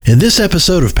In this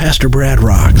episode of Pastor Brad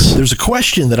Rocks, there's a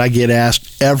question that I get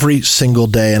asked every single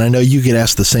day, and I know you get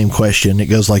asked the same question. It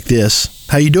goes like this: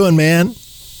 how you doing, man?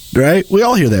 Right? We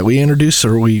all hear that. We introduce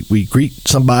or we greet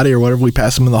somebody or whatever, we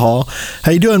pass them in the hall.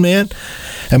 How you doing, man?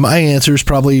 And my answer is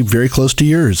probably very close to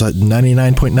yours.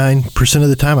 99.9% of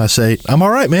the time I say, I'm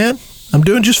all right, man. I'm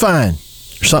doing just fine,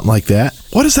 or something like that.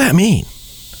 What does that mean?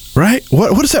 Right?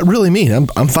 What does that really mean?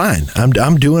 I'm fine.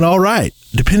 I'm doing all right.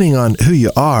 Depending on who you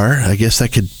are, I guess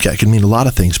that could mean a lot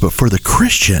of things. But for the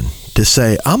Christian to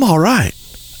say, I'm all right,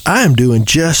 I am doing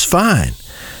just fine,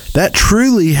 that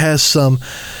truly has some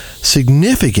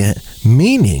significant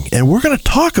meaning. And we're going to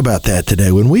talk about that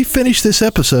today. When we finish this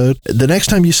episode, the next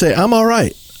time you say, I'm all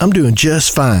right, I'm doing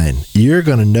just fine, you're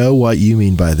going to know what you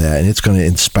mean by that, and it's going to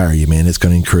inspire you, man. It's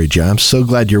going to encourage you. I'm so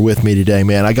glad you're with me today,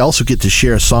 man. I also get to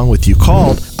share a song with you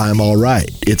called I'm All Right.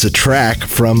 It's a track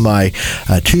from my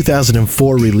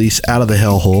 2004 release, Out of the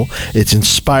Hellhole. It's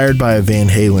inspired by a Van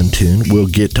Halen tune. We'll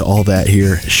get to all that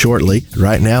here shortly.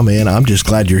 Right now, man, I'm just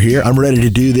glad you're here. I'm ready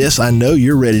to do this. I know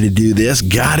you're ready to do this.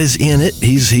 God is in it.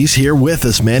 He's here with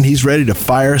us, man. He's ready to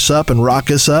fire us up and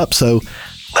rock us up. So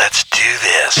let's do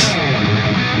this.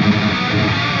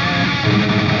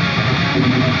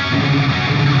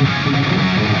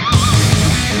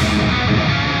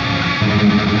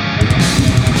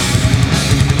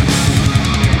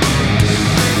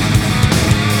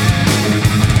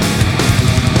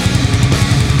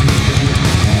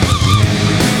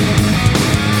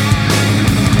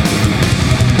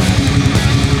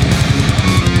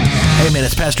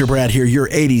 It's Pastor Brad here, your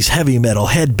 80s heavy metal,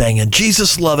 headbanging,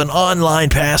 Jesus-loving online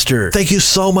pastor. Thank you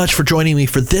so much for joining me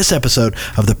for this episode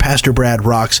of the Pastor Brad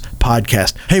Rocks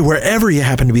podcast. Hey, wherever you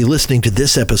happen to be listening to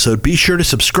this episode, be sure to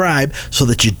subscribe so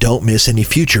that you don't miss any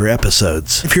future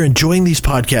episodes. If you're enjoying these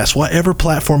podcasts, whatever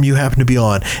platform you happen to be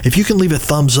on, if you can leave a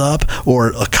thumbs up or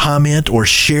a comment or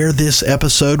share this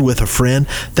episode with a friend,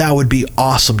 that would be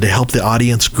awesome to help the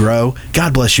audience grow.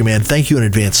 God bless you, man. Thank you in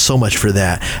advance so much for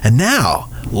that. And now,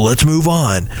 let's move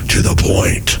on to the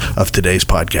point of today's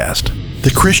podcast.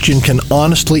 The Christian can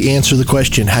honestly answer the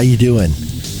question, how you doing?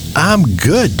 I'm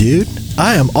good, dude.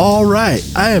 I am all right.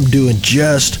 I am doing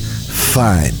just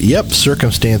fine. Yep,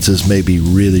 circumstances may be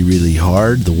really, really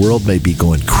hard. The world may be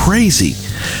going crazy,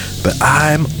 but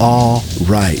I'm all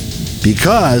right.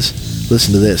 Because,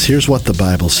 listen to this, here's what the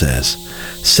Bible says.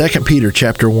 2 Peter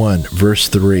chapter 1, verse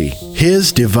 3.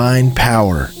 His divine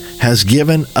power has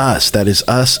given us, that is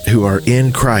us who are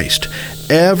in Christ,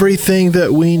 everything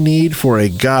that we need for a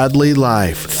godly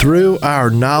life through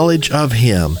our knowledge of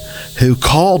Him who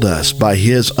called us by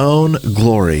His own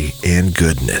glory and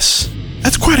goodness.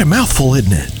 That's quite a mouthful,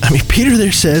 isn't it? I mean, Peter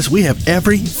there says we have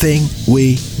everything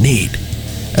we need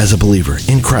as a believer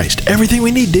in Christ. Everything we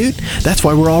need, dude. That's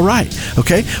why we're all right.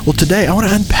 Okay? Well, today I want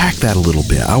to unpack that a little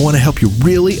bit. I want to help you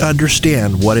really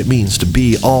understand what it means to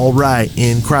be all right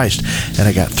in Christ. And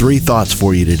I got 3 thoughts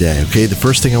for you today. Okay? The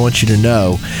first thing I want you to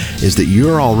know is that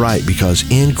you're all right because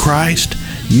in Christ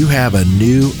you have a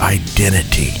new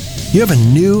identity. You have a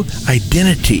new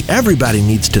identity. Everybody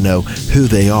needs to know who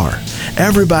they are.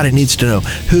 Everybody needs to know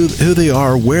who they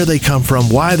are, where they come from,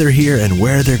 why they're here, and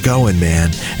where they're going,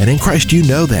 man. And in Christ, you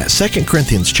know that. 2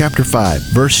 Corinthians chapter 5,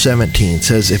 verse 17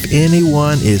 says, if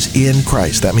anyone is in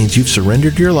Christ, that means you've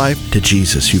surrendered your life to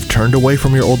Jesus. You've turned away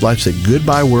from your old life, said,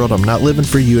 goodbye, world. I'm not living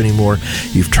for you anymore.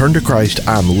 You've turned to Christ.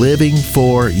 I'm living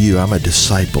for you. I'm a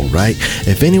disciple, right?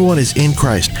 If anyone is in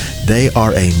Christ, they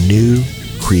are a new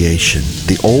creation.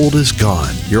 The old is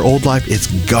gone. Your old life, it's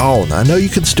gone. I know you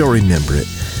can still remember it.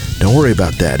 Don't worry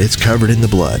about that. It's covered in the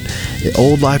blood. The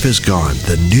old life is gone.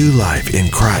 The new life in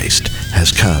Christ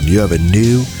has come. You have a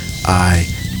new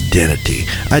identity.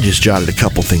 I just jotted a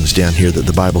couple things down here that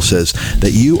the Bible says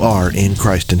that you are in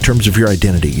Christ in terms of your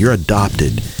identity. You're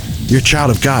adopted. You're a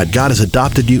child of God. God has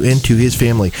adopted you into His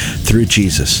family through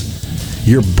Jesus.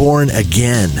 You're born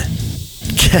again.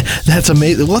 That's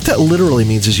amazing. What that literally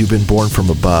means is you've been born from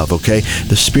above, okay?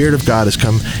 The Spirit of God has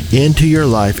come into your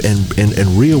life and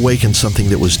reawakened something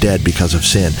that was dead because of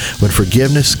sin. When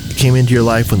forgiveness came into your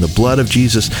life, when the blood of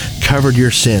Jesus covered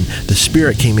your sin, the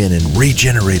Spirit came in and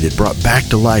regenerated, brought back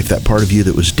to life that part of you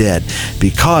that was dead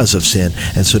because of sin.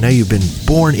 And so now you've been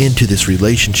born into this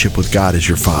relationship with God as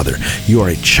your Father. You are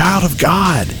a child of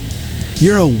God.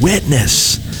 You're a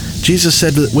witness. Jesus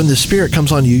said that when the Spirit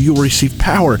comes on you, you will receive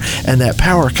power, and that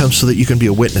power comes so that you can be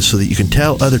a witness, so that you can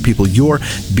tell other people your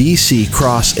BC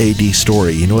cross AD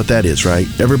story. You know what that is, right?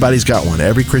 Everybody's got one.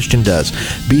 Every Christian does.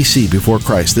 BC, before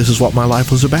Christ. This is what my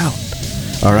life was about.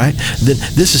 All right? Then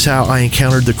this is how I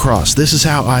encountered the cross. This is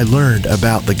how I learned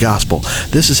about the gospel.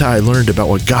 This is how I learned about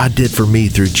what God did for me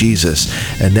through Jesus.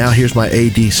 And now here's my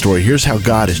AD story. Here's how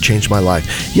God has changed my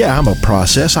life. Yeah, I'm a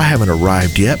process. I haven't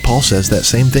arrived yet. Paul says that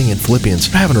same thing in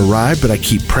Philippians. I haven't arrived, but I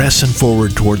keep pressing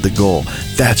forward toward the goal.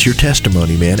 That's your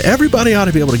testimony, man. Everybody ought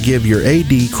to be able to give your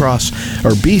AD cross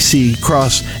or BC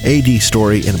cross AD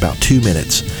story in about 2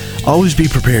 minutes. Always be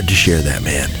prepared to share that,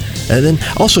 man. And then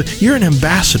also, you're an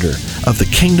ambassador of the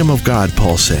kingdom of God,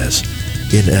 Paul says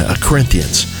in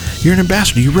Corinthians. You're an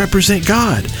ambassador. You represent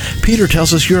God. Peter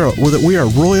tells us that we are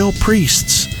royal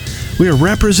priests. We are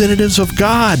representatives of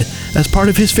God as part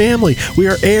of his family. We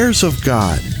are heirs of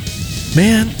God.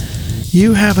 Man,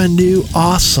 you have a new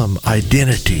awesome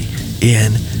identity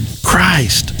in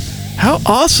Christ. How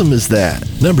awesome is that?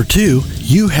 Number 2,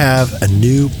 you have a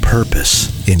new purpose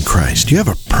in Christ. You have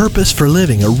a purpose for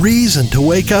living, a reason to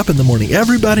wake up in the morning.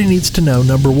 Everybody needs to know,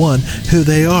 number 1, who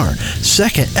they are.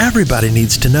 Second, everybody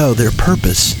needs to know their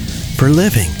purpose for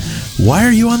living. Why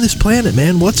are you on this planet,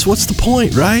 man? What's the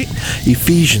point, right?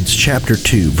 Ephesians chapter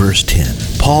 2, verse 10.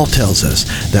 Paul tells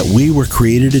us that we were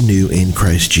created anew in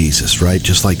Christ Jesus, right?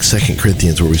 Just like 2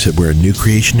 Corinthians, where we said we're a new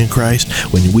creation in Christ.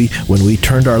 When we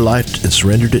turned our life and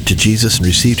surrendered it to Jesus and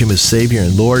received him as Savior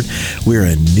and Lord, we're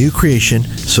a new creation.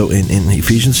 So in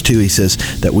Ephesians 2, he says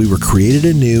that we were created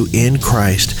anew in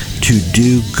Christ to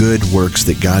do good works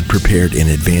that God prepared in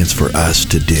advance for us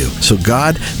to do. So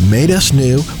God made us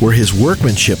new. We're his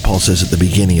workmanship, Paul says at the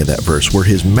beginning of that verse. We're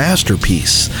his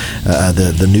masterpiece.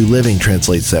 The New Living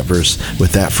translates that verse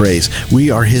with that phrase.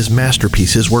 We are his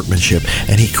masterpiece, his workmanship,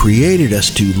 and he created us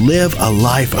to live a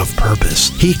life of purpose.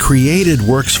 He created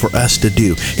works for us to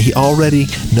do. He already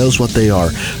knows what they are.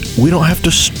 We don't have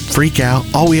to freak out.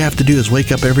 All we have to do is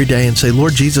wake up every day and say,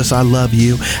 Lord Jesus, I love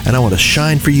you, and I want to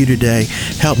shine for you today.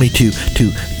 Help me to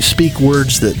speak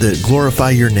words that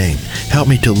glorify your name. Help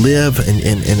me to live and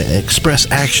express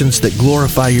actions that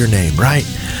glorify your name, right?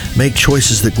 Make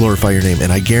choices that glorify your name,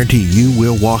 and I guarantee you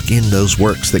will walk in those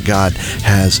works that God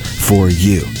has for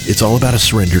you. It's all about a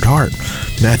surrendered heart.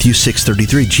 Matthew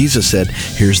 6:33, Jesus said,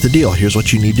 here's the deal. Here's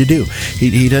what you need to do.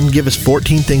 He doesn't give us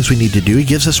 14 things we need to do. He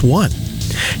gives us one.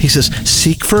 He says,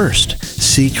 seek first.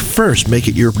 Seek first. Make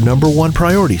it your number 1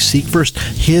 priority. Seek first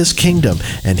his kingdom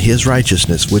and his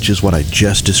righteousness, which is what I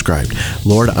just described.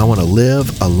 Lord, I want to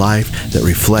live a life that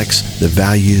reflects the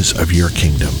values of your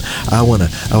kingdom. I want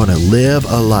to live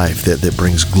a life that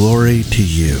brings glory to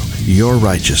you, your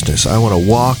righteousness. I want to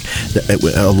walk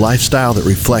a lifestyle that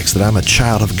reflects that I'm a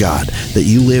child of God, that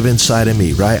you live inside of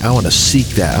me, right? I want to seek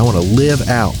that. I want to live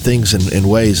out things in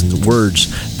ways and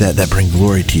words that bring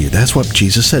glory to you. That's what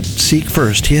Jesus said. Seek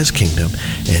first his kingdom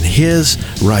and his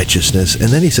righteousness. And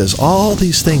then he says all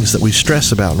these things that we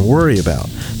stress about and worry about.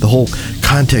 The whole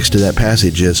context of that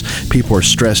passage is people are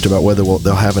stressed about whether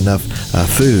they'll have enough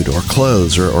food or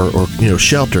clothes or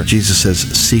shelter. Jesus says,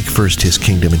 seek first his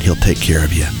kingdom and he'll take care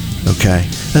of you. Okay?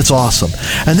 That's awesome.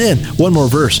 And then one more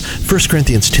verse, 1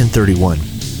 Corinthians 10:31.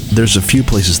 There's a few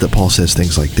places that Paul says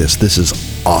things like this. This is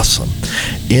awesome.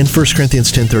 In 1 Corinthians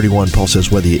 10:31, Paul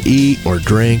says, whether you eat or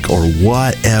drink or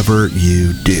whatever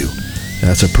you do.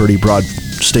 That's a pretty broad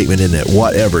statement, isn't it?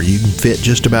 Whatever. You can fit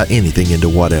just about anything into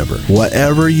whatever.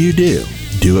 Whatever you do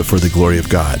it for the glory of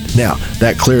God. Now,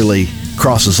 that clearly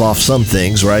crosses off some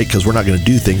things, right? Because we're not going to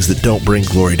do things that don't bring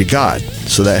glory to God.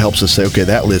 So that helps us say, okay,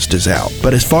 that list is out.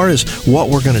 But as far as what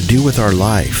we're going to do with our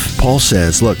life, Paul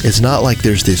says, look, it's not like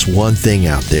there's this one thing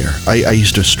out there. I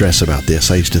used to stress about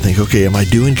this. I used to think, okay, am I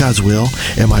doing God's will?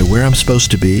 Am I where I'm supposed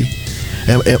to be?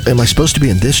 Am I supposed to be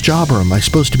in this job, or am I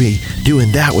supposed to be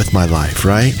doing that with my life,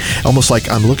 right? Almost like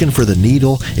I'm looking for the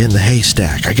needle in the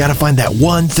haystack. I got to find that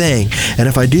one thing. And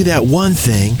if I do that one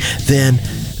thing, then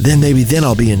maybe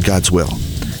I'll be in God's will.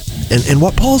 And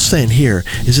what Paul's saying here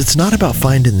is it's not about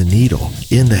finding the needle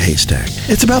in the haystack.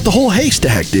 It's about the whole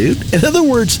haystack, dude. In other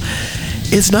words,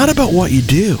 it's not about what you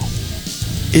do.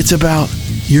 It's about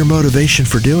your motivation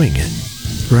for doing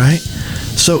it, right?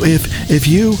 So if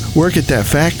you work at that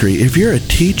factory, if you're a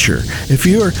teacher, if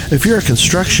you're a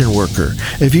construction worker,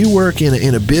 if you work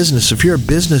in a business, if you're a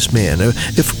businessman,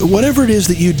 if whatever it is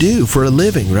that you do for a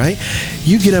living, right?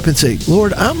 You get up and say,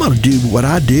 Lord, I'm going to do what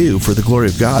I do for the glory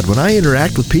of God. When I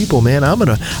interact with people, man, I'm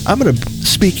going to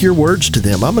speak your words to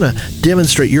them. I'm going to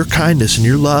demonstrate your kindness and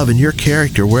your love and your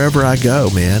character wherever I go,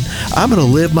 man. I'm going to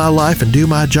live my life and do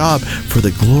my job for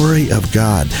the glory of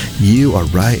God. You are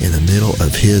right in the middle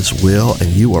of his will, and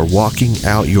you are walking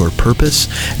out your purpose,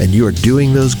 and you are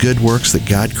doing those good works that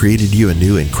God created you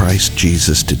anew in Christ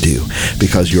Jesus to do,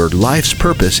 because your life's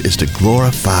purpose is to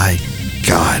glorify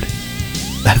God.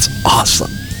 That's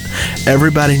awesome.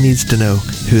 Everybody needs to know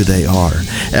who they are.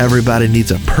 Everybody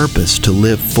needs a purpose to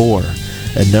live for.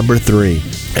 And number 3,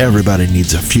 everybody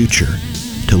needs a future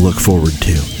to look forward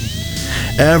to.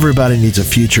 Everybody needs a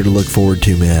future to look forward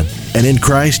to, man. And in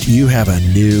Christ, you have a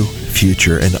new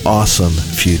future, an awesome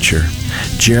future.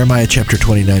 Jeremiah chapter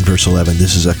 29, verse 11.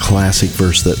 This is a classic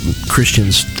verse that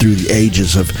Christians through the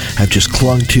ages have just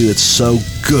clung to. It's so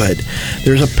good.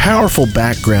 There's a powerful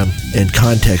background and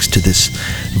context to this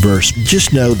verse.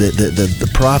 Just know that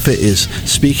the prophet is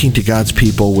speaking to God's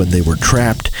people when they were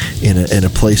trapped in a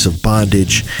place of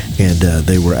bondage, and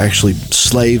they were actually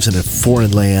slaves in a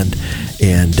foreign land,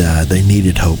 and they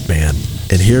needed hope, man.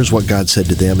 And here's what God said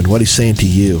to them and what he's saying to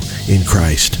you in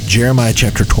Christ. Jeremiah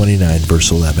chapter 29, verse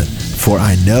 11. For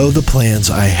I know the plans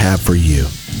I have for you.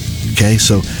 Okay,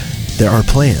 so there are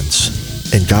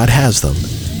plans, and God has them,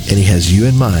 and he has you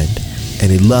in mind,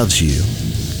 and he loves you,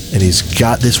 and he's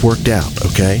got this worked out,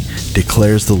 okay?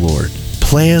 Declares the Lord.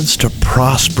 Plans to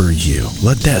prosper you.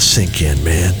 Let that sink in,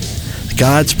 man.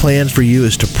 God's plans for you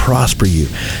is to prosper you.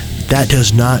 That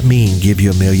does not mean give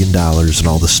you $1 million and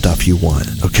all the stuff you want,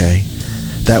 okay?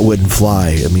 That wouldn't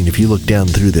fly. I mean, if you look down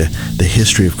through the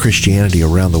history of Christianity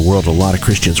around the world, a lot of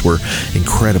Christians were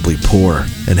incredibly poor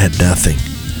and had nothing.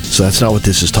 So that's not what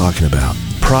this is talking about.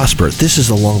 Prosper. This is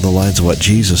along the lines of what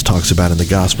Jesus talks about in the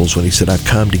Gospels when he said, I've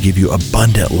come to give you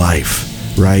abundant life,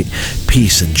 right?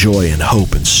 Peace and joy and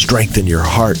hope and strength in your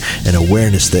heart and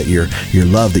awareness that you're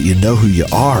loved, that you know who you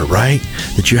are, right?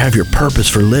 That you have your purpose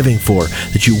for living for,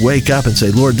 that you wake up and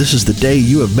say, Lord, this is the day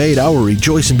you have made. I will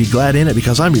rejoice and be glad in it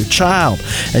because I'm your child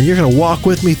and you're going to walk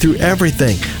with me through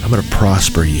everything. I'm going to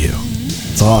prosper you.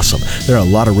 It's awesome. There are a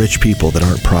lot of rich people that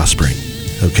aren't prospering,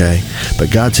 okay?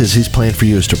 But God says his plan for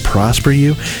you is to prosper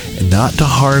you and not to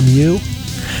harm you.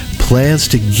 Plans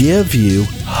to give you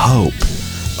hope.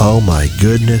 Oh my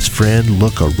goodness, friend,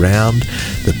 look around.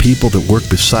 The people that work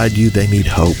beside you, they need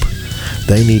hope.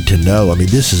 They need to know. I mean,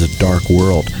 this is a dark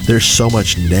world. There's so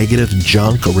much negative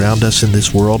junk around us in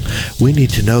this world. We need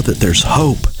to know that there's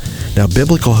hope. Now,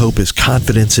 biblical hope is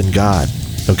confidence in God,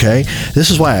 okay?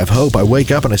 This is why I have hope. I wake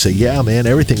up and I say, yeah, man,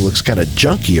 everything looks kind of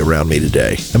junky around me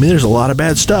today. I mean, there's a lot of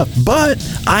bad stuff, but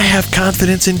I have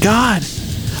confidence in God.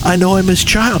 I know I'm his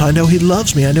child. I know he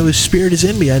loves me. I know his spirit is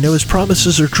in me. I know his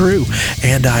promises are true.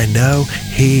 And I know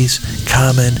he's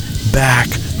coming back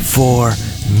for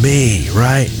me,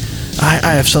 right?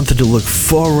 I have something to look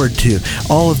forward to.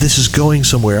 All of this is going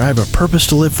somewhere. I have a purpose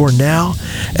to live for now,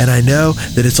 and I know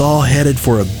that it's all headed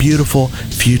for a beautiful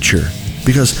future.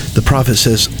 Because the prophet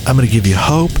says, I'm going to give you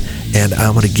hope, and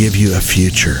I'm going to give you a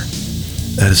future.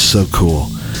 That is so cool.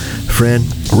 Friend,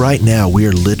 right now we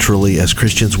are literally, as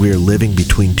Christians, we are living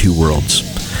between two worlds.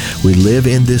 We live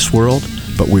in this world,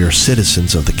 but we are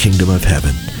citizens of the kingdom of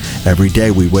heaven. Every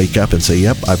day we wake up and say,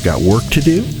 yep, I've got work to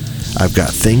do. I've got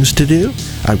things to do.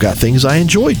 I've got things I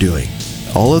enjoy doing.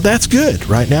 All of that's good.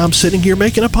 Right now I'm sitting here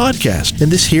making a podcast in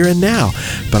this here and now.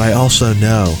 But I also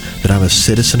know that I'm a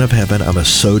citizen of heaven. I'm a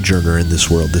sojourner in this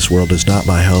world. This world is not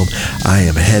my home. I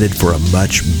am headed for a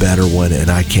much better one, and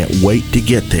I can't wait to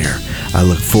get there. I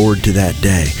look forward to that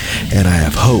day, and I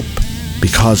have hope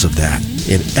because of that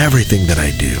in everything that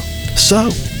I do. So,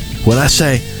 when I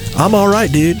say, I'm all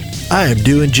right, dude, I am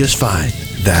doing just fine,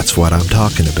 that's what I'm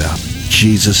talking about.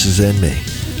 Jesus is in me.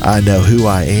 I know who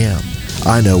I am.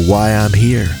 I know why I'm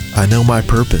here. I know my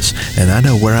purpose, and I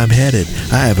know where I'm headed.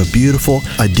 I have a beautiful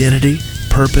identity,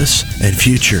 purpose, and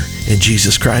future in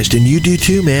Jesus Christ. And you do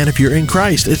too, man, if you're in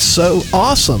Christ. It's so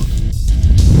awesome.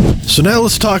 So now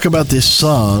let's talk about this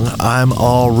song, I'm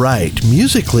All Right.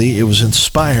 Musically, it was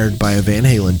inspired by a Van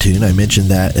Halen tune. I mentioned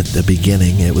that at the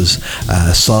beginning. It was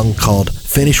a song called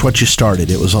Finish What You Started.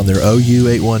 It was on their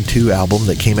OU812 album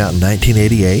that came out in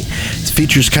 1988. It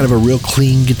features kind of a real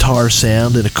clean guitar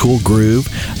sound and a cool groove.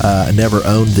 I never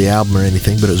owned the album or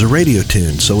anything, but it was a radio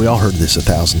tune, so we all heard this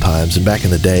 1,000 times. And back in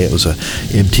the day, it was a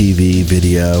MTV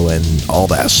video and all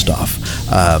that stuff.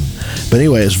 But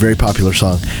anyway, it's a very popular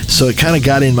song. So it kind of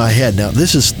got in my head. Now,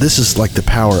 this is like the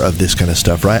power of this kind of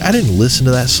stuff, right? I didn't listen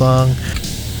to that song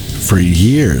for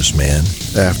years, man,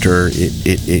 after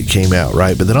it came out,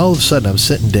 right? But then all of a sudden I'm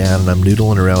sitting down and I'm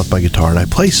noodling around with my guitar and I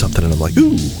play something and I'm like,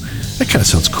 ooh, that kind of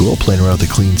sounds cool, playing around with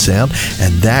a clean sound.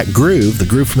 And that groove, the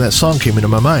groove from that song came into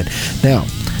my mind. Now,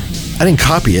 I didn't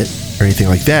copy it or anything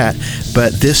like that,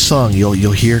 but this song,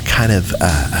 you'll hear kind of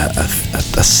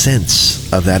a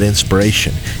sense of that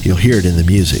inspiration. You'll hear it in the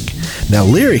music. Now,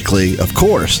 lyrically, of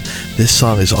course, this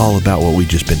song is all about what we've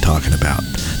just been talking about.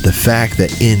 The fact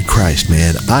that in Christ,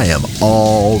 man, I am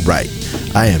all right.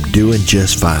 I am doing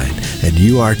just fine, and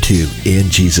you are too in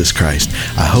Jesus Christ.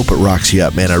 I hope it rocks you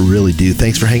up, man. I really do.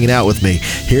 Thanks for hanging out with me.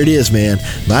 Here it is, man.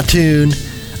 My tune,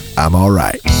 I'm All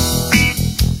Right.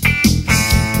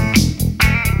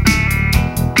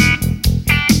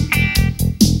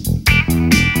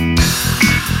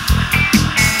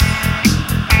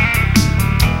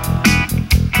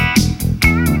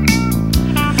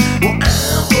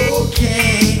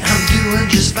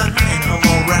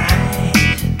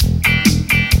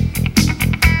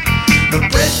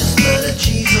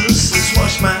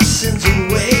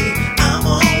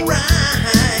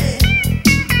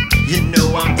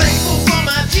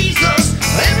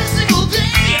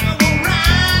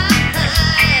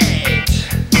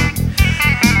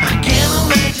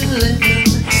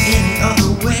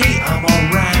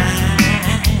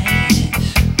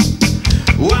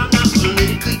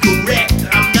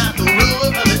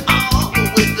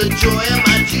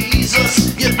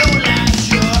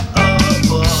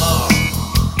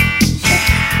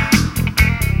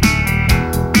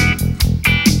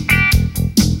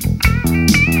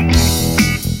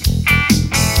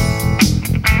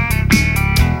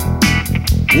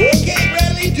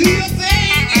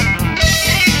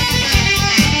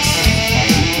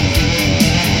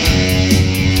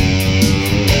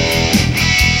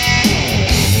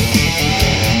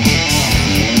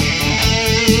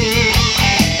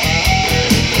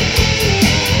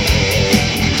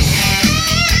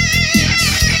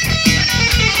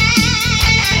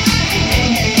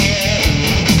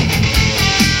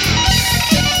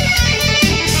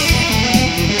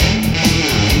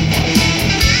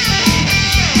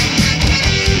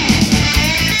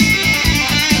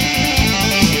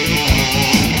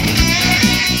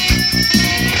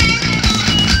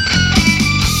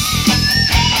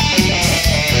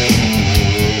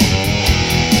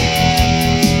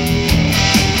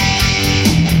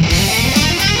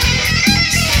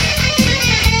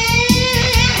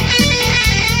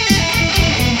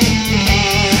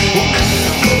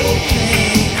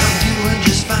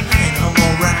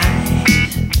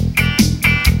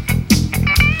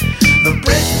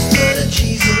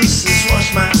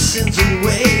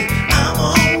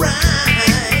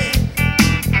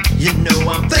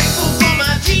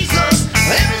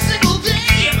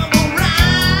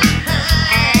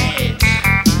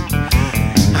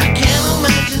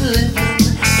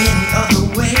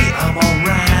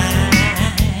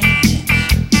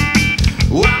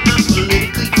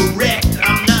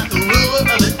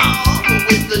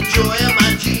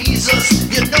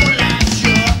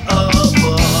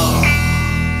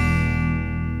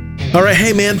 All right,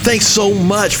 hey man, thanks so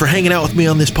much for hanging out with me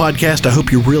on this podcast. I hope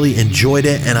you really enjoyed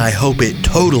it, and I hope it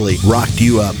totally rocked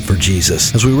you up for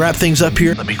Jesus. As we wrap things up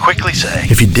here, let me quickly say,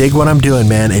 if you dig what I'm doing,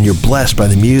 man, and you're blessed by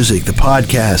the music, the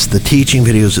podcast, the teaching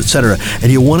videos, etc.,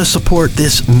 and you want to support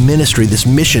this ministry, this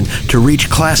mission to reach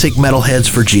classic metalheads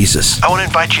for Jesus, I want to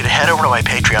invite you to head over to my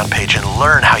Patreon page and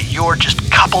learn how your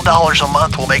just couple dollars a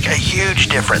month will make a huge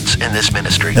difference in this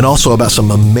ministry, and also about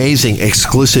some amazing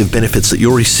exclusive benefits that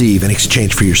you'll receive in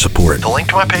exchange for your support. The link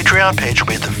to my Patreon page will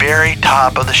be at the very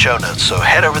top of the show notes, so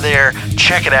head over there,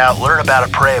 check it out, learn about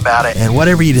it, pray about it, and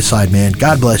whatever you decide, man,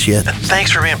 God bless you. And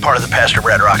thanks for being part of the Pastor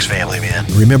Brad Rocks family, man.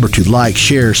 Remember to like,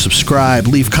 share, subscribe,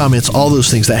 leave comments, all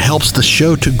those things. That helps the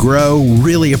show to grow.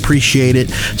 Really appreciate it.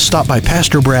 Stop by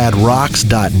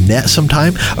PastorBradRocks.net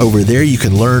sometime. Over there, you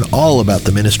can learn all about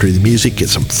the ministry, the music, get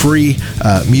some free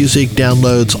music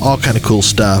downloads, all kind of cool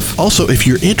stuff. Also, if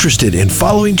you're interested in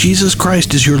following Jesus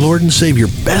Christ as your Lord and Savior,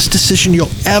 best decision you'll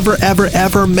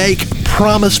ever make,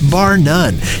 promise bar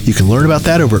none. You can learn about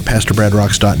that over at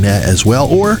PastorBradRocks.net as well,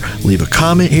 or leave a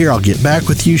comment here. I'll get back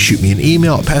with you. Shoot me an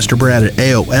email at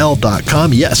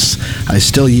PastorBrad@AOL.com. Yes, I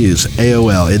still use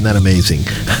AOL. Isn't that amazing?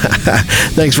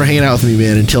 Thanks for hanging out with me,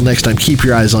 man. Until next time, keep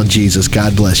your eyes on Jesus.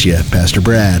 God bless you. Pastor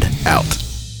Brad, out.